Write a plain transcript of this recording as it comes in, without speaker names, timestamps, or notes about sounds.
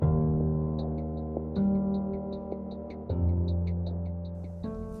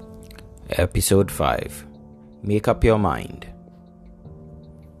Episode 5. Make up your mind.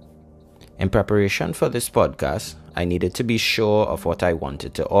 In preparation for this podcast, I needed to be sure of what I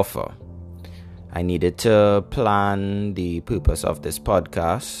wanted to offer. I needed to plan the purpose of this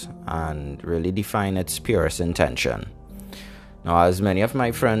podcast and really define its purest intention. Now, as many of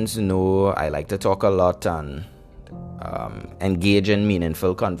my friends know, I like to talk a lot and engage in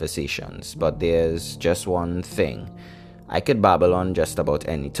meaningful conversations, but there's just one thing. I could babble on just about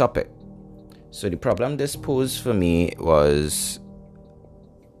any topic. So the problem this posed for me was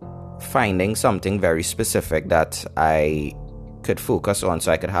finding something very specific that I could focus on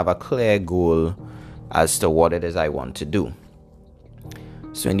so I could have a clear goal as to what it is I want to do.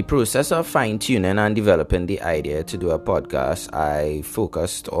 So in the process of fine-tuning and developing the idea to do a podcast, I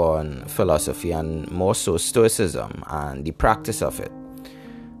focused on philosophy and more so Stoicism and the practice of it.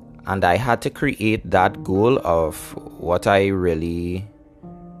 And I had to create that goal of what I really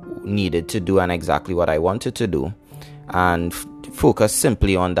needed to do and exactly what I wanted to do, and focus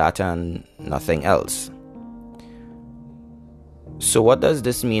simply on that and nothing else. So what does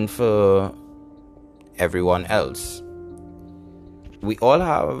this mean for everyone else? We all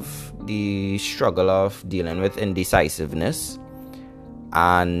have the struggle of dealing with indecisiveness,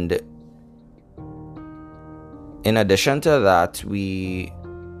 and in addition to that, we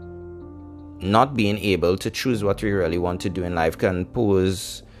not being able to choose what we really want to do in life can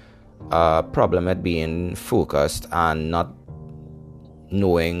pose a problem at being focused and not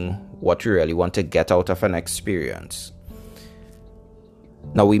knowing what we really want to get out of an experience.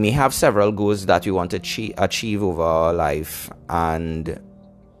 Now, we may have several goals that we want to achieve over our life, and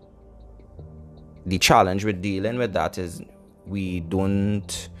the challenge with dealing with that is we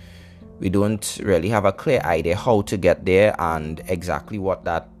don't really have a clear idea how to get there and exactly what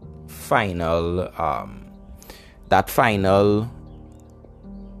that final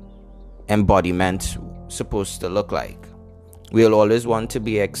embodiment supposed to look like. We'll always want to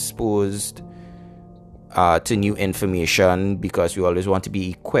be exposed to new information because we always want to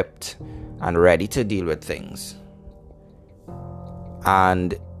be equipped and ready to deal with things.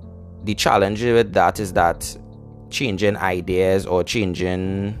 And the challenge with that is that changing ideas or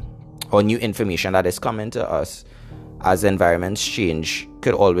new information that is coming to us as environments change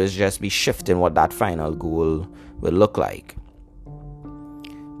could always just be shifting what that final goal will look like.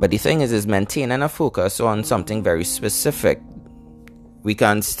 But the thing is maintaining a focus on something very specific. We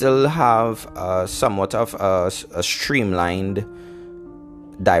can still have somewhat of a streamlined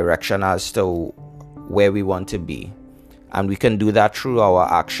direction as to where we want to be. And we can do that through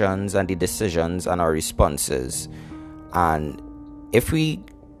our actions and the decisions and our responses. And if we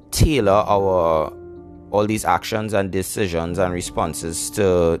tailor all these actions and decisions and responses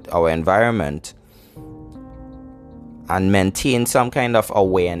to our environment and maintain some kind of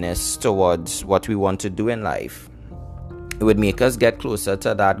awareness towards what we want to do in life, it would make us get closer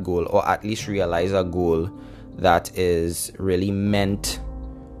to that goal, or at least realize a goal that is really meant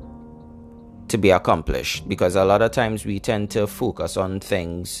to be accomplished. Because a lot of times we tend to focus on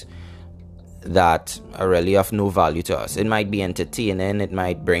things that are really of no value to us. It might be entertaining, it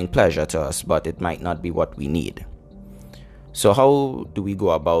might bring pleasure to us, but it might not be what we need. So how do we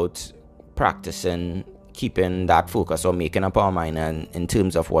go about practicing keeping that focus or making up our mind in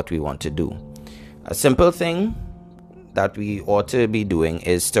terms of what we want to do? A simple thing that we ought to be doing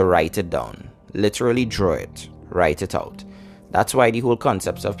is to write it down. Literally draw it, write it out. That's why the whole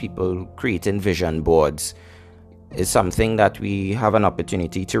concept of people creating vision boards is something that we have an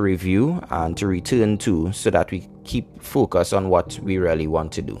opportunity to review and to return to, so that we keep focus on what we really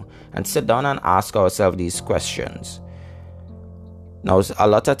want to do and sit down and ask ourselves these questions. Now, a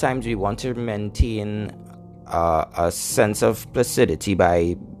lot of times we want to maintain a sense of placidity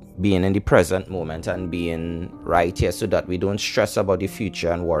by being in the present moment and being right here, so that we don't stress about the future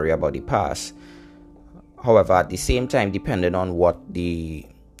and worry about the past. However, at the same time, depending on what the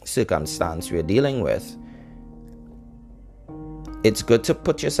circumstance we're dealing with, it's good to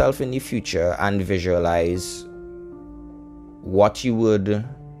put yourself in the future and visualize what you would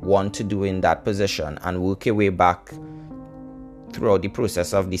want to do in that position and work your way back throughout the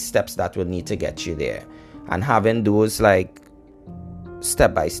process of the steps that will need to get you there. And having those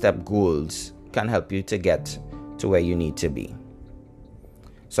step-by-step goals can help you to get to where you need to be.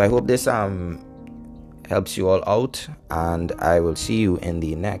 So I hope this helps you all out, and I will see you in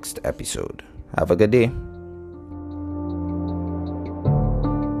the next episode. Have a good day.